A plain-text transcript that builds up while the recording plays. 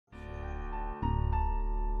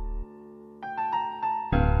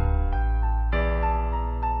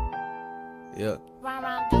Yeah.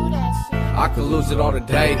 I could lose it all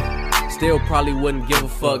today, still probably wouldn't give a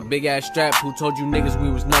fuck. Big ass strap, who told you niggas we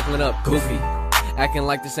was knuckling up? Goofy, acting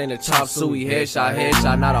like this ain't a chop suey.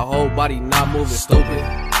 Headshot, not a whole body, not moving stupid.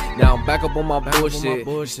 Now I'm back up on my bullshit,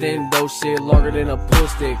 extending those shit longer than a pull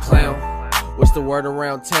stick. Clown, what's the word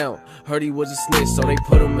around town? Heard he was a snitch, so they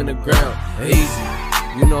put him in the ground.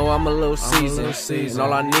 Easy, you know I'm a little seasoned, and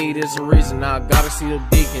all I need is a reason. Now I gotta see the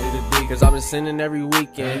deacon, cause I've been sinning every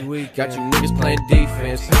weekend. Got you niggas playing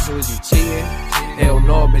defense, so is you cheating? Hell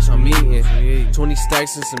no, bitch, I'm eating 20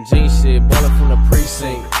 stacks and some jean shit, ballin' from the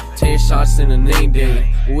precinct. 10 shots in a name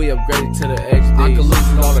day, but we upgraded to the XD. I could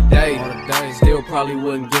lose it all today, still probably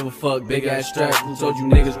wouldn't give a fuck. Big ass strap, who told you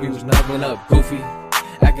niggas we was knuckling up? Goofy,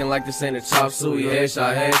 acting like this ain't a chop suey.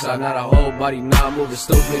 Headshot, not a whole body, not moving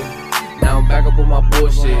stupid. Now I'm back up on my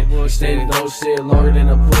bullshit, extending those shit longer than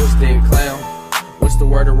a pull stick. Clown, what's the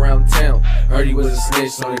word around town? Heard he was a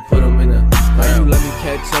snitch, so they put him in the ground. You let me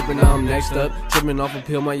catch up and now I'm next up, tripping off a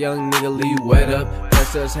pill, my young nigga leave you wet up.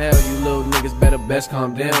 Press as hell, you little niggas better best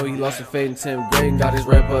calm down. He lost a fade in 10th grade and got his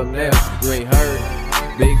rep up now. You ain't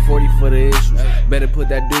heard, big 40 for the issues. Better put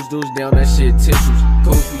that deuce down, that shit tissues.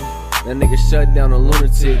 Goofy, that nigga shut down a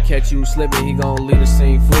lunatic. Catch you slipping, he gon' leave the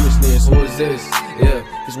same foolishness. Who is this? Yeah,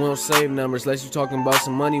 cause we don't save numbers. Unless you talking about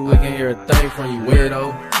some money, we can hear a thing from you,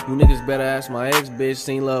 weirdo. You niggas better ask my ex bitch.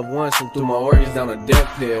 Seen love once and threw my organs down a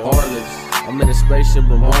death pit. Heartless, I'm in a spaceship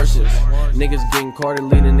with Martians. Niggas getting carded,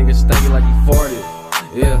 leading niggas stinking like he farted.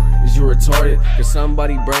 Yeah, is you retarded? Cause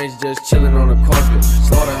somebody brains just chilling on the carpet.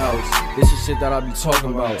 Slaughterhouse, this is shit that I be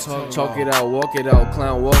talking about. Chalk it out, walk it out,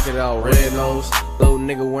 clown walk it out. Red nose, little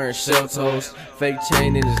nigga wearing shell toes. Fake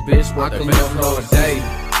chain in his bitch, I could live all day,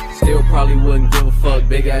 still probably wouldn't give a fuck.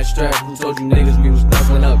 Big ass strap, who told you niggas we was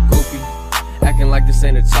knuckling up? Goofy, acting like this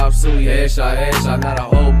ain't a chop suey. Headshot, not a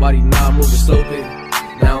whole body, not moving stupid.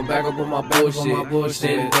 Now I'm back up on my bullshit,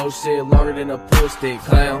 extending those shit longer than a pull stick.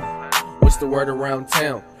 Clown, what's the word around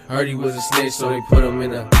town? Heard he was a snitch, so they put him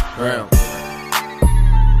in the ground.